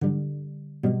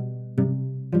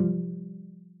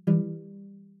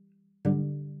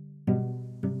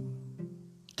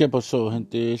¿Qué pasó,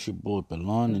 gente? It's your boy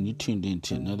Belon, and you tuned in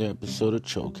to another episode of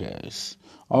Chocast,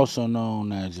 also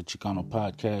known as the Chicano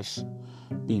Podcast,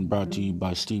 being brought to you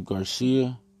by Steve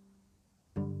Garcia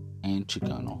and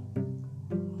Chicano.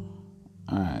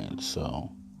 Alright,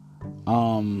 so,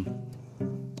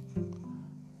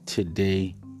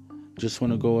 today, just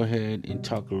want to go ahead and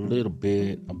talk a little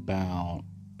bit about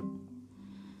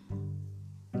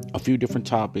a few different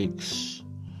topics.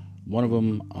 One of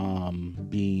them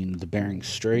being the Bering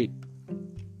Strait,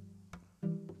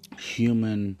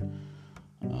 human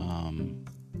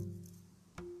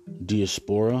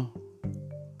diaspora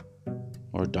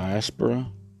or diaspora.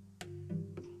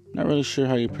 Not really sure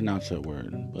how you pronounce that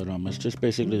word, but it's just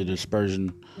basically the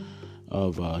dispersion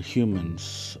of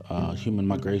humans, human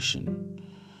migration,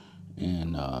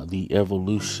 and the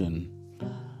evolution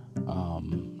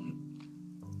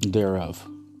thereof.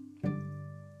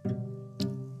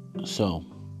 So,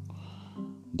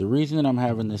 the reason that I'm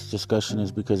having this discussion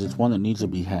is because it's one that needs to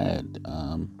be had.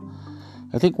 I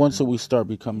think once that we start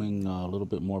becoming a little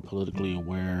bit more politically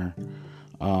aware,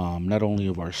 not only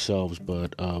of ourselves,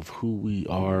 but of who we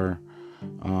are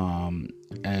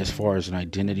as far as an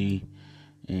identity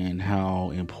and how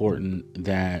important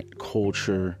that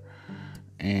culture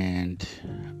and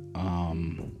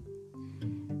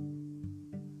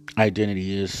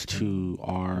identity is to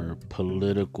our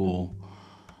political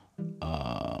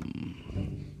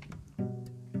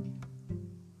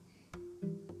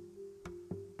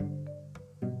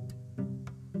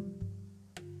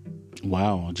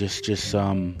wow just it's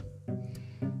a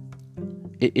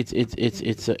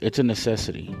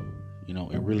necessity.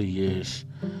 It really is.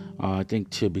 I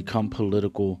think to become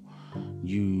political,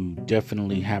 you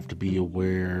definitely have to be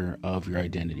aware of your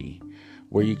identity,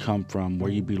 where you come from,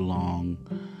 where you belong.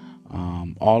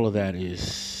 All of that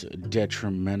is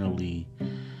detrimentally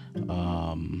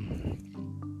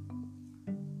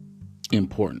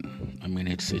important. I mean,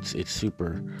 it's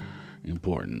super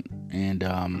important, and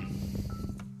I'm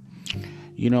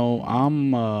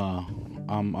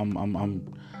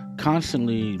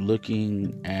constantly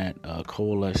looking at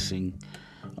coalescing,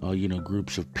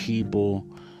 groups of people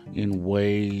in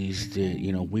ways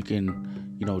that we can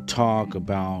talk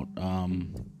about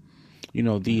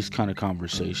these kind of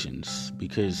conversations,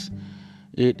 because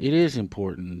it is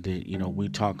important that we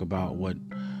talk about what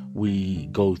we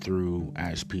go through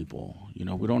as people.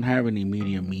 We don't have any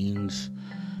media means,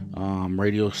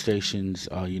 radio stations,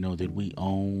 that we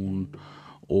own,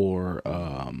 or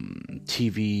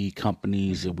TV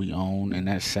companies that we own, and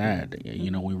that's sad.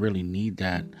 We really need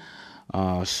that.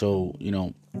 So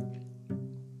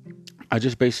I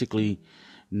just basically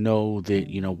know that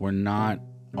we're not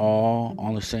all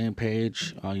on the same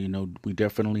page. We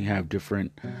definitely have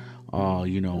different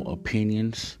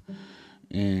opinions,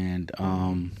 and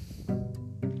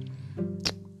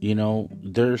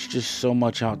there's just so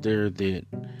much out there that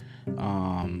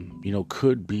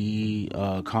could be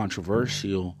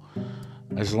controversial,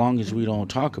 as long as we don't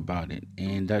talk about it.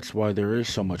 And that's why there is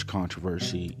so much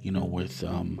controversy, with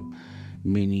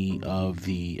many of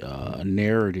the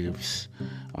narratives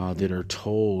that are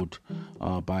told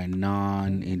by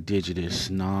non-indigenous,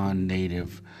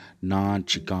 non-native,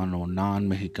 non-Chicano,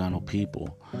 non-Mexicano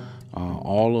people.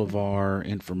 All of our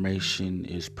information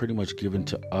is pretty much given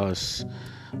to us,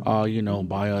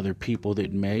 by other people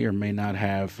that may or may not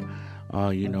have,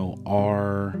 our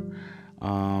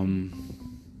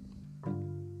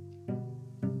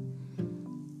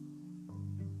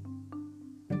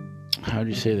how do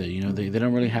you say that? They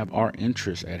don't really have our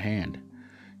interests at hand.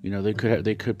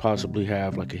 They could possibly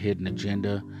have like a hidden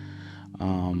agenda.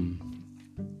 A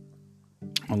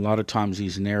lot of times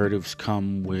these narratives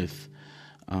come with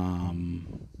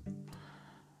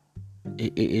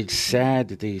it's sad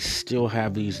that they still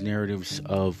have these narratives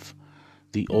of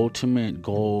the ultimate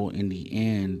goal in the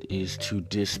end is to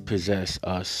dispossess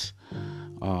us,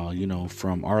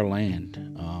 from our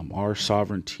land, our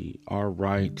sovereignty, our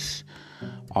rights,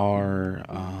 our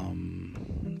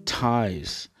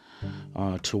ties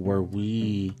to where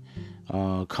we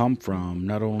come from,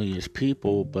 not only as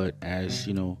people, but as,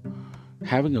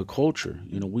 having a culture.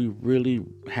 We really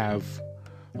have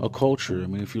a culture. I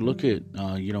mean, if you look at,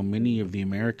 many of the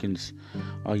Americans,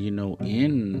 in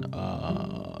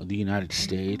the United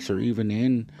States, or even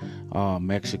in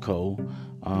Mexico,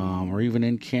 or even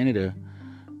in Canada,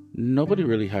 nobody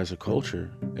really has a culture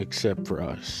except for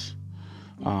us,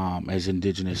 as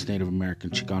indigenous, Native American,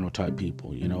 Chicano type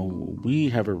people. We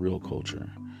have a real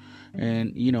culture.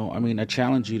 And, I mean, I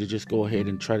challenge you to just go ahead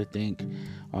and try to think,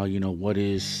 what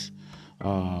is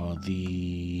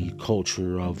the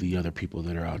culture of the other people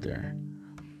that are out there.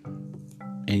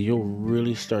 and you'll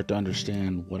really start to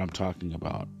understand what I'm talking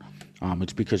about.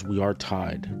 It's because we are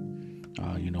tied.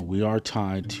 We are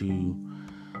tied to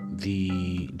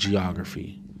the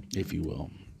geography, if you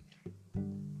will.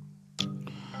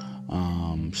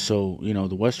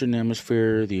 The Western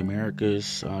Hemisphere, the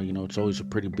Americas, it's always a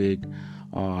pretty big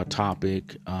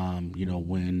topic.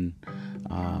 When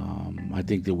I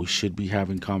think that we should be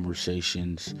having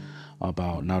conversations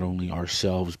about not only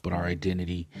ourselves but our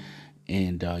identity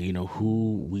and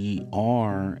who we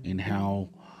are and how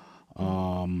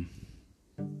um,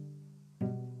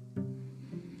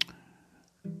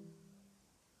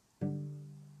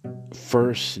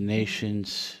 First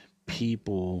Nations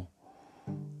people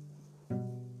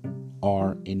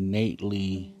are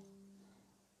innately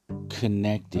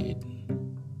connected.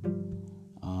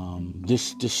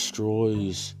 This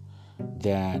destroys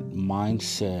that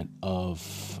mindset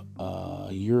of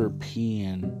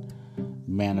European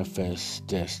manifest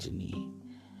destiny,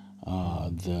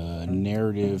 the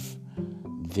narrative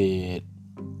that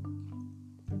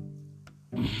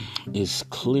is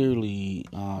clearly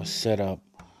set up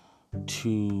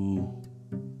to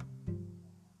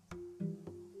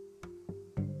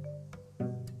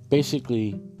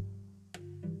basically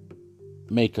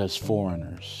make us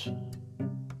foreigners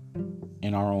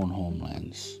in our own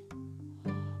homelands.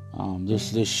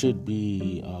 This should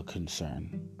be a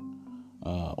concern,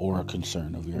 or a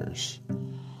concern of yours.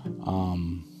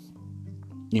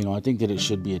 I think that it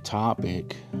should be a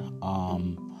topic. I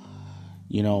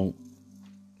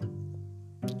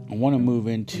want to move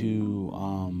into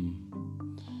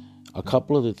a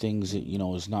couple of the things that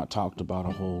is not talked about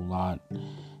a whole lot,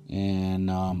 and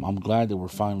I'm glad that we're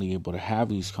finally able to have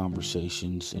these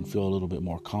conversations and feel a little bit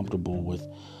more comfortable with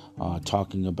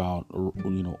talking about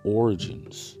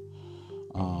origins.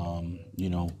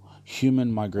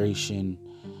 Human migration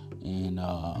and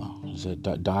is it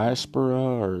diaspora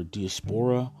or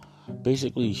diaspora?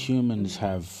 Basically, humans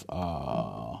have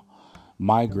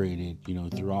migrated,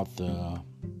 throughout the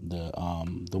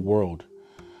world,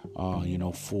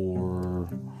 for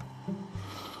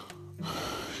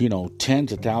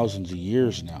tens of thousands of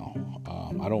years now.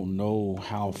 I don't know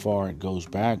how far it goes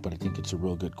back, but I think it's a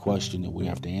real good question that we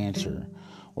have to answer,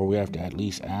 or we have to at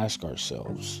least ask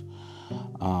ourselves.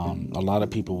 A lot of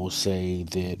people will say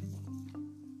that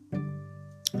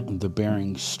the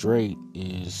Bering Strait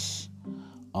is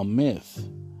a myth,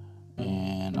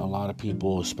 and a lot of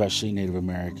people, especially Native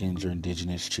Americans or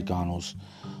indigenous Chicanos,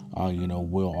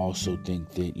 will also think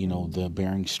that the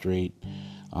Bering Strait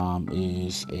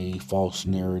is a false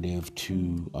narrative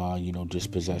to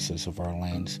dispossess us of our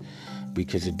lands,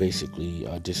 because it basically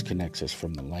disconnects us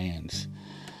from the lands.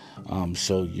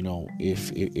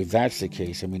 If that's the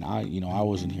case, I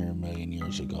wasn't here a million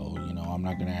years ago. I'm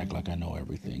not going to act like I know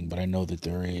everything, but I know that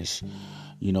there is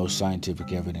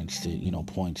scientific evidence that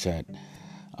points at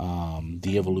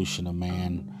the evolution of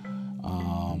man.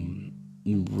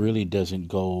 Really doesn't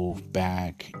go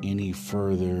back any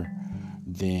further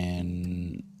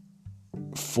than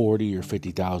 40 or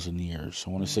 50,000 years. I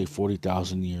want to say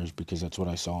 40,000 years because that's what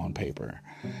I saw on paper.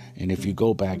 And if you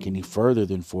go back any further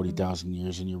than 40,000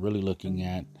 years, and you're really looking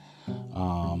at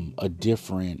a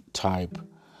different type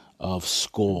of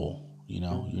skull,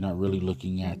 you're not really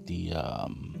looking at the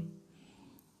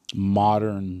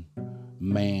modern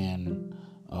man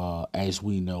as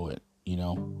we know it.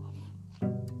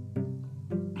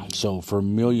 So for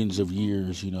millions of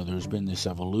years, there's been this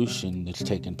evolution that's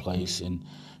taken place, and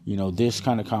this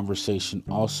kind of conversation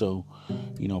also,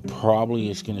 probably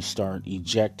is going to start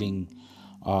ejecting,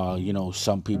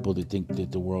 some people that think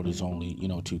that the world is only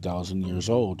 2,000 years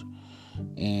old,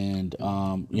 and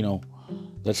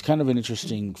that's kind of an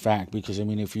interesting fact, because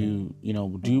if you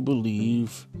do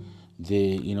believe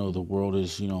that the world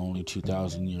is only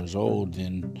 2,000 years old,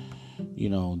 then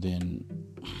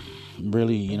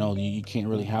really, you can't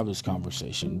really have this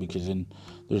conversation, because then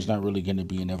there's not really going to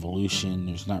be an evolution.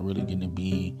 There's not really going to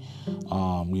be,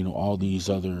 all these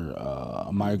other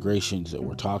migrations that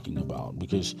we're talking about.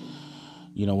 Because,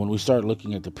 when we start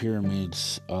looking at the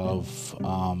pyramids of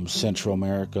Central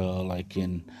America, like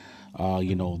in,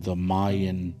 the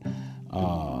Mayan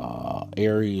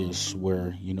areas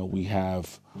where, we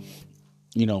have,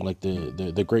 like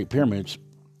the Great Pyramids.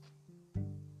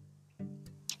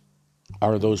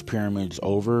 Are those pyramids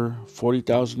over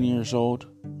 40,000 years old?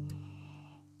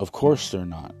 Of course they're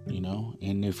not,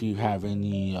 And if you have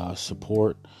any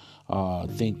support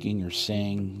thinking or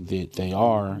saying that they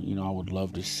are, I would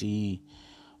love to see,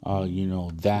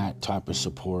 that type of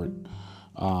support,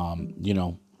 and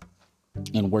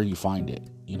where you find it,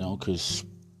 because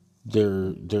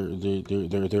there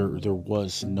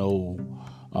was no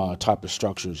type of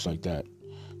structures like that,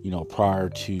 prior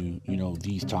to,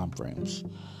 these time frames.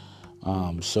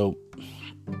 So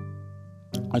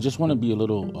I just want to be a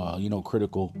little,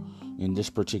 critical in this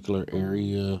particular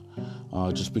area,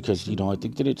 just because, I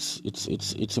think that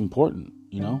it's important,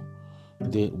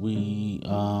 that we,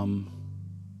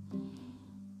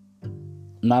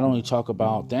 not only talk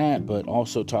about that, but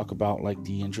also talk about like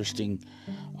the interesting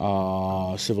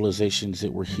civilizations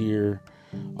that were here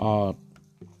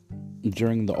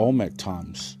during the Olmec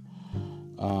times.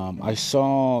 I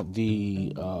saw a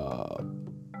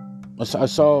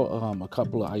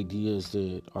couple of ideas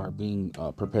that are being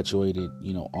perpetuated,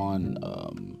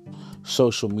 on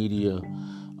social media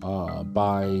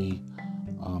by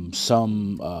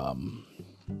some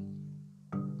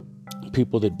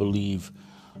people that believe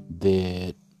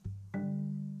that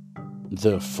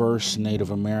the first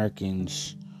Native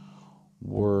Americans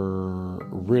were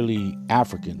really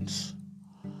Africans.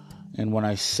 And when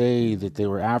I say that they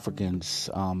were Africans,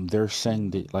 they're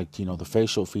saying that, like, the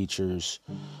facial features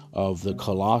of the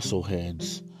colossal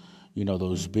heads,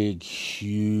 those big,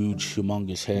 huge,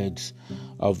 humongous heads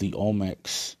of the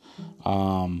Olmecs,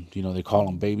 they call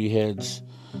them baby heads.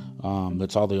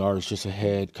 That's all they are. It's just a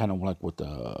head, kind of like with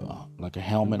like a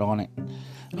helmet on it.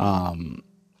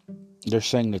 They're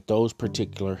saying that those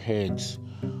particular heads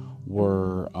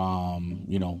were,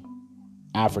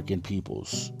 African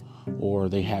peoples, or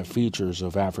they have features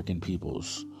of African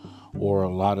peoples, or a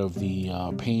lot of the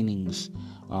paintings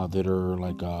that are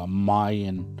like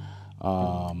Mayan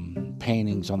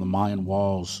paintings on the Mayan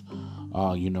walls,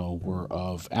 were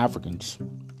of Africans.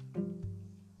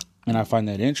 And I find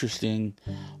that interesting,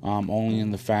 only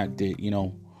in the fact that,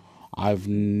 I've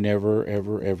never,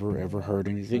 ever, ever, ever heard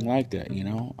anything like that.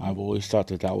 I've always thought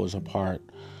that was a part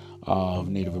of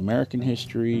Native American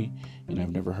history, and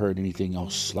I've never heard anything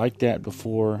else like that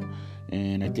before.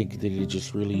 And I think that it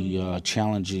just really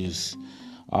challenges,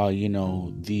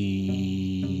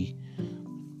 the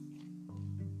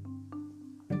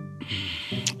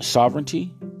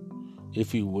sovereignty,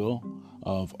 if you will,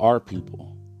 of our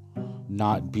people,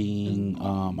 not being,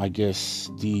 I guess,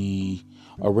 the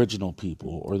original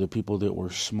people, or the people that were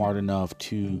smart enough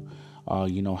to,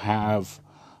 have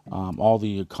all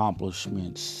the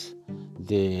accomplishments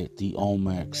that the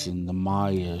Olmecs and the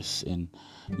Mayas and,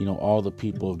 all the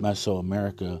people of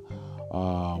Mesoamerica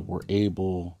were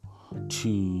able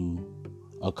to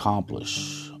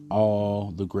accomplish.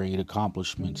 All the great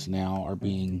accomplishments now are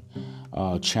being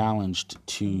challenged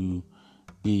to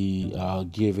be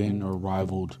given or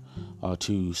rivaled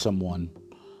to someone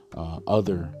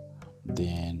other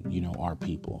than, our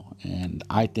people. And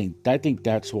I think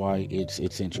that's why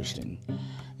it's interesting.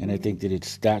 And I think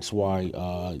that that's why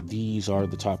these are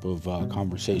the type of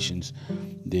conversations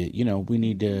that, we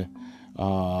need to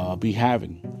be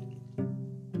having.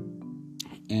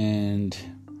 And,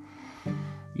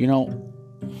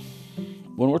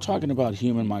 when we're talking about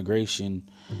human migration,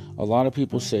 a lot of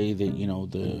people say that,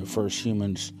 the first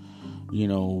humans,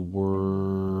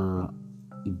 were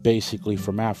basically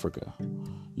from Africa.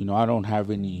 I don't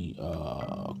have any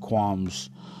qualms,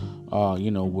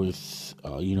 with,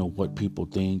 what people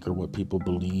think or what people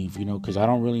believe, because I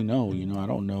don't really know. I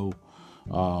don't know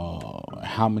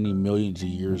how many millions of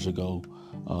years ago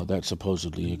that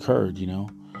supposedly occurred,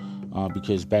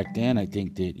 because back then I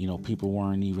think that, people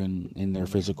weren't even in their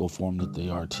physical form that they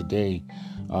are today,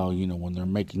 when they're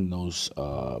making those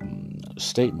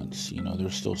statements.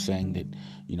 They're still saying that,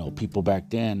 people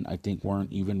back then, I think,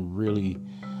 weren't even really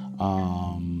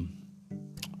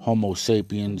Homo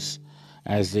sapiens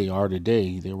as they are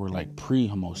today. They were like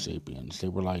pre-Homo sapiens. They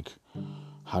were like,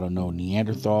 I don't know,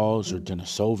 Neanderthals or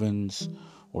Denisovans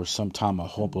or some type of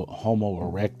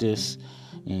Homo erectus.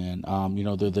 And,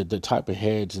 the type of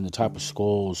heads and the type of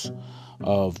skulls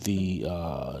of the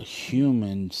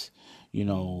humans,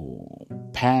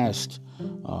 past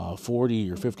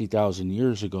 40 or 50,000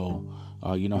 years ago,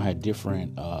 had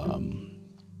different,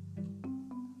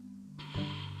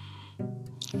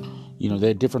 they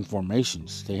had different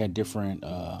formations. They had different,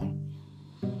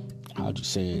 how'd you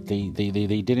say it? They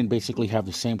didn't basically have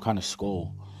the same kind of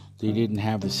skull. They didn't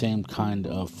have the same kind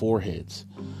of foreheads.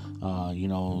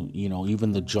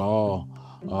 Even the jaw,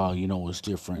 was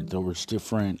different. There was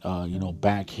different,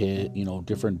 back head,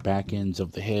 different back ends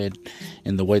of the head,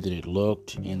 and the way that it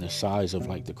looked, and the size of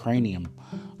like the cranium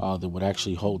that would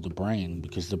actually hold the brain,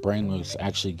 because the brain was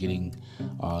actually getting,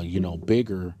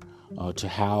 bigger. To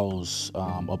house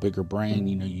a bigger brain,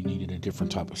 you needed a different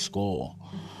type of skull.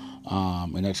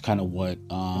 And that's kind of what,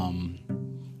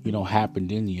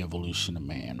 happened in the evolution of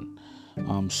man.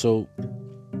 So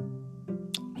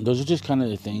those are just kind of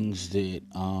the things that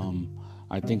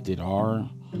I think that are,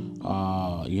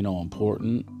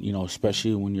 important,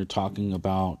 especially when you're talking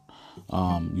about,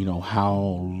 how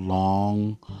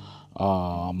long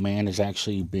man has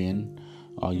actually been,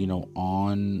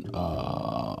 on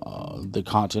the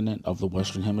continent of the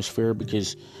Western Hemisphere,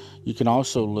 because you can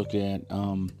also look at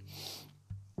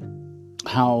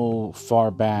how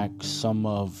far back some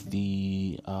of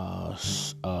the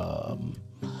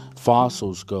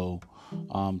fossils go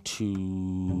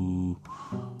to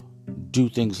do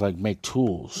things like make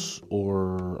tools,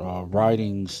 or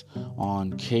writings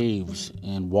on caves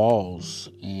and walls,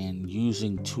 and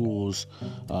using tools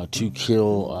to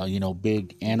kill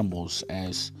big animals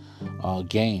as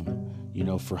game,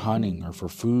 for hunting or for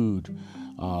food.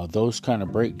 Those kind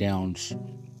of breakdowns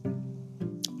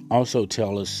also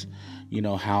tell us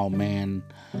how man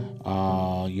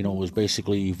was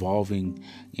basically evolving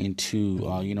into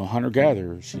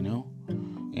hunter-gatherers,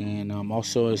 and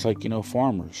also as like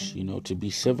farmers, to be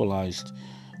civilized.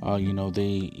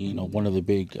 They one of the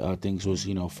big things was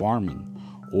farming,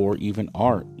 or even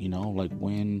art. Like,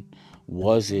 when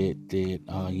was it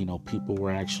that people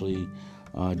were actually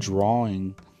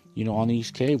drawing on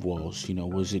these cave walls?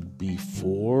 Was it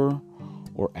before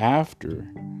or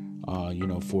after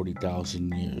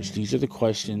 40,000 years? These are the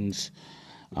questions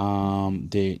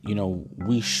that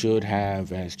we should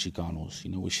have as Chicanos.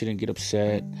 We shouldn't get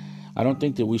upset. I don't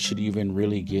think that we should even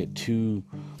really get too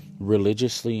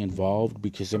religiously involved,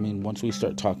 because once we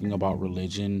start talking about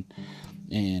religion,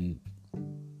 and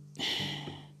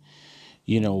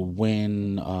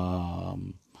when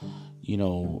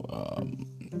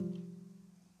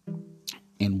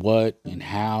and what and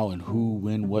how and who,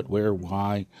 when, what, where,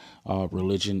 why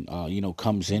religion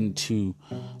comes into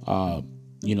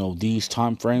these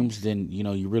time frames, then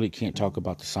you really can't talk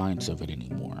about the science of it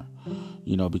anymore.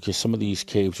 Because some of these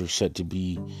caves are said to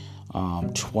be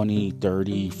 20,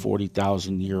 30,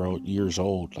 40,000 years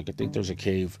old. Like, I think there's a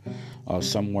cave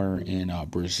somewhere in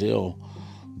Brazil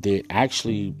that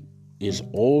actually is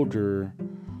older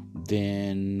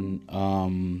than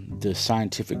the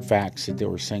scientific facts that they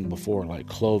were saying before. Like,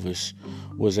 Clovis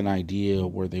was an idea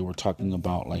where they were talking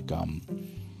about, like,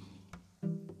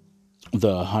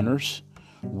 the hunters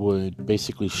would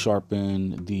basically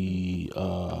sharpen the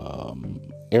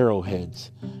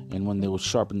arrowheads, and when they would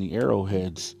sharpen the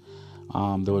arrowheads,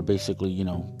 they would basically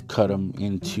cut them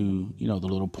into the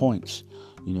little points,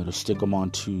 to stick them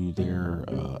onto their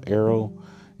arrow,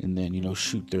 and then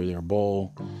shoot their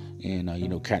bow,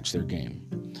 and catch their game.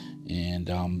 And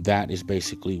that is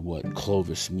basically what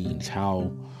Clovis means.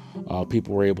 How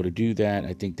people were able to do that,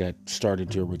 I think that started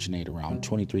to originate around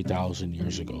 23,000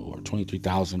 years ago, or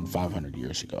 23,500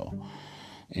 years ago.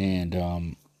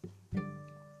 And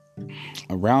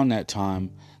around that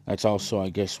time, that's also, I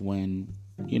guess, when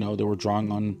they were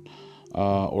drawing on,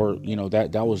 or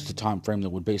that was the time frame that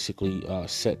would basically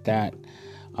set that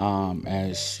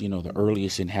as the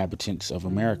earliest inhabitants of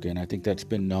America. And I think that's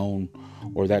been known,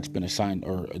 or that's been assigned,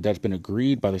 or that's been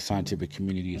agreed by the scientific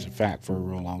community as a fact for a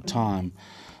real long time.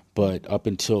 But up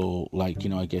until, like,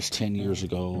 I guess 10 years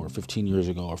ago, or 15 years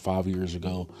ago, or 5 years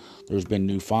ago, there's been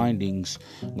new findings,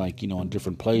 like, in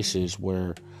different places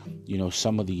where,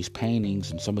 some of these paintings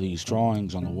and some of these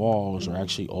drawings on the walls are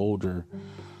actually older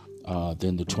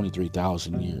than the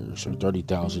 23,000 years or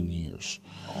 30,000 years.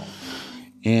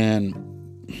 And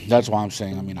that's why I'm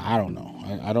saying, I don't know.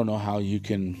 I don't know how you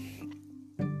can,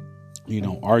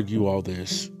 argue all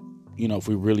this, if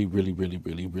we really, really, really,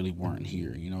 really, really weren't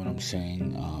here. You know what I'm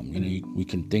saying? We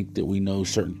can think that we know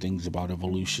certain things about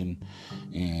evolution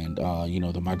and,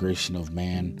 the migration of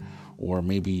man, or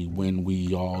maybe when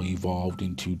we all evolved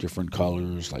into different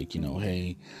colors, like,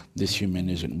 hey, this human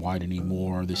isn't white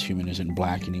anymore, this human isn't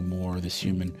black anymore, this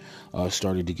human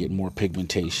started to get more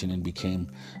pigmentation and became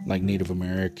like Native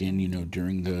American,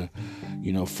 during the,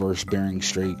 first Bering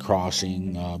Strait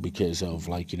crossing, because of,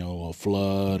 like, a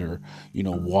flood, or,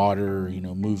 water,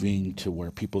 moving to where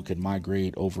people could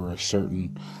migrate over a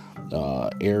certain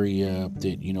area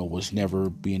that was never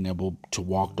being able to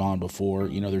walk on before.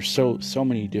 There's so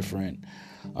many different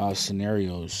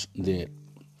scenarios that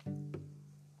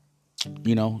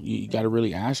you got to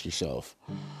really ask yourself.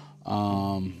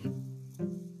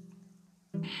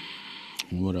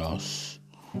 What else?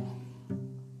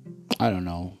 I don't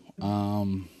know.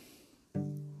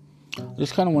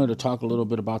 Just kind of wanted to talk a little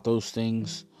bit about those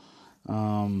things.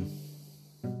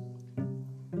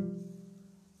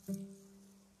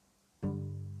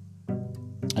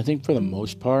 I think for the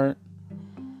most part,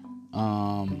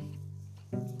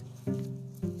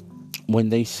 when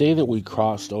they say that we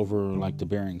crossed over, like, the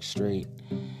Bering Strait,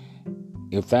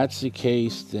 if that's the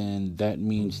case, then that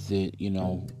means that,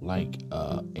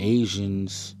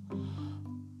 Asians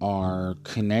are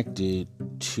connected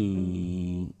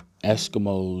to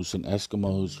Eskimos, and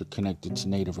Eskimos are connected to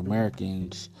Native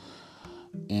Americans,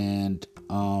 and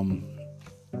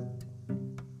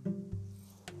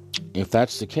if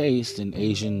that's the case, then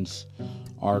Asians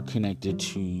are connected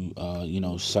to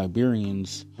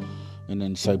Siberians, and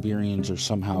then Siberians are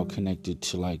somehow connected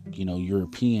to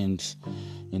Europeans,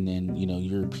 and then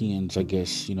Europeans, I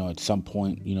guess, at some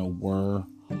point were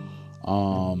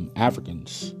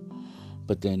Africans.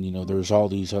 But then there's all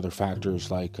these other factors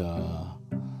like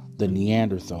the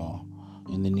Neanderthal,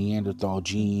 and the Neanderthal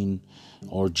gene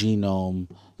or genome,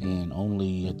 and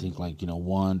only I think 1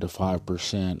 to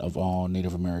 5% of all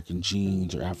Native American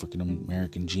genes or African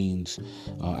American genes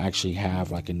actually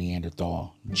have a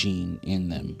Neanderthal gene in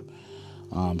them.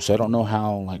 So I don't know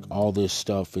how all this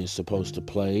stuff is supposed to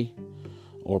play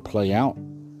out.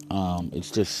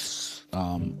 It's just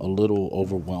a little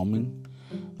overwhelming,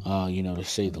 to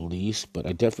say the least. But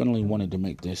I definitely wanted to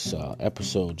make this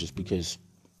episode just because,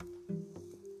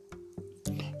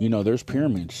 there's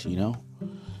pyramids,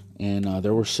 and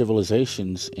there were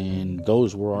civilizations, and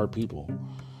those were our people.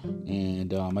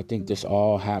 And I think this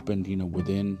all happened,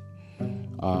 within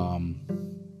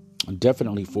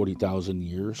definitely 40,000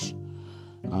 years.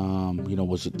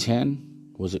 Was it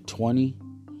 10? Was it 20?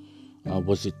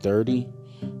 Was it 30?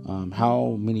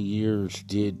 How many years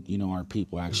did, our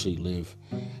people actually live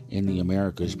in the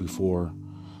Americas before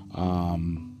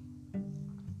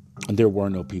there were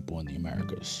no people in the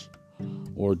Americas?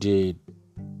 Or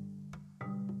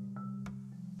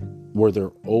were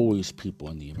there always people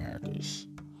in the Americas?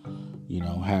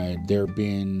 Had there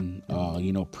been,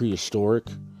 prehistoric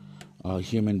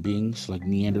human beings like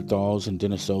Neanderthals and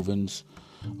Denisovans,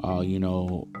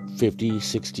 50,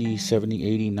 60, 70,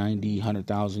 80, 90,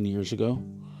 100,000 years ago?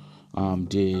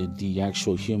 Did the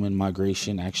actual human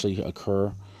migration actually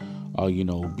occur,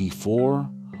 before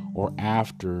or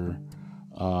after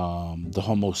the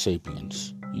Homo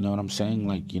sapiens? You know what I'm saying?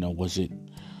 Was it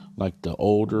the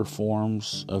older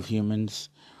forms of humans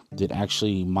that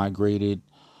actually migrated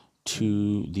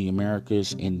to the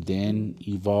Americas and then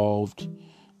evolved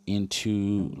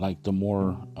into the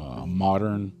more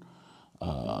modern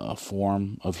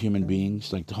form of human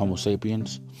beings, like the Homo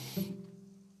sapiens?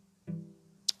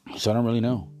 So I don't really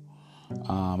know.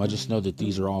 I just know that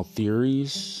these are all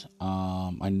theories.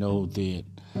 I know that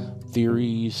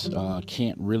theories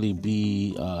can't really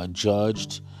be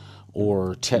judged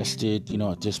or tested,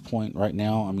 at this point right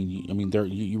now.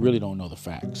 You really don't know the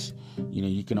facts.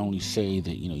 You can only say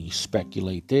that, you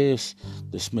speculate this.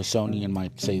 The Smithsonian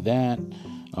might say that.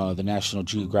 The National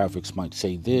Geographic might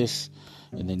say this.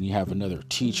 And then you have another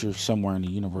teacher somewhere in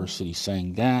the university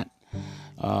saying that.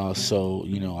 So,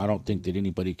 I don't think that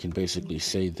anybody can basically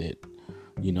say that,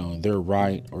 they're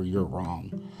right or you're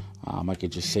wrong. I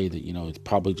could just say that, it's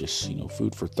probably just,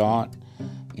 food for thought.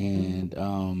 And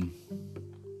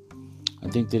I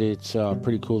think that it's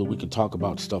pretty cool that we can talk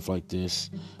about stuff like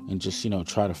this and just,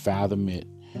 try to fathom it,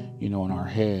 in our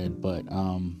head. But,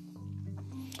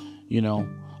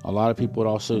 a lot of people would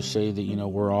also say that,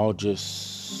 we're all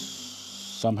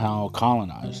just somehow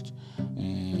colonized,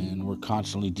 and we're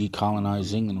constantly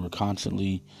decolonizing, and we're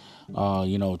constantly,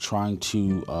 trying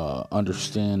to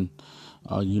understand,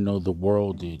 the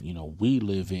world that, we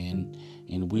live in,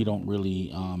 and we don't really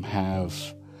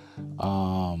have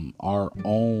our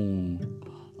own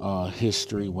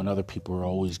history when other people are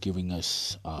always giving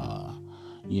us,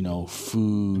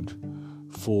 food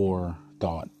for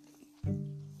thought.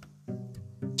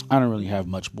 I don't really have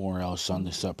much more else on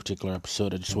this particular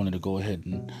episode. I just wanted to go ahead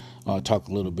and talk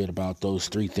a little bit about those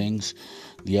three things: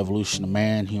 the evolution of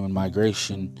man, human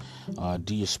migration,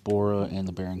 diaspora, and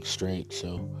the Bering Strait.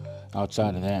 So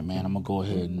outside of that, man, I'm going to go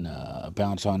ahead and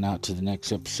bounce on out to the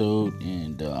next episode,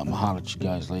 and I'm going to holler at you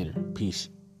guys later. Peace.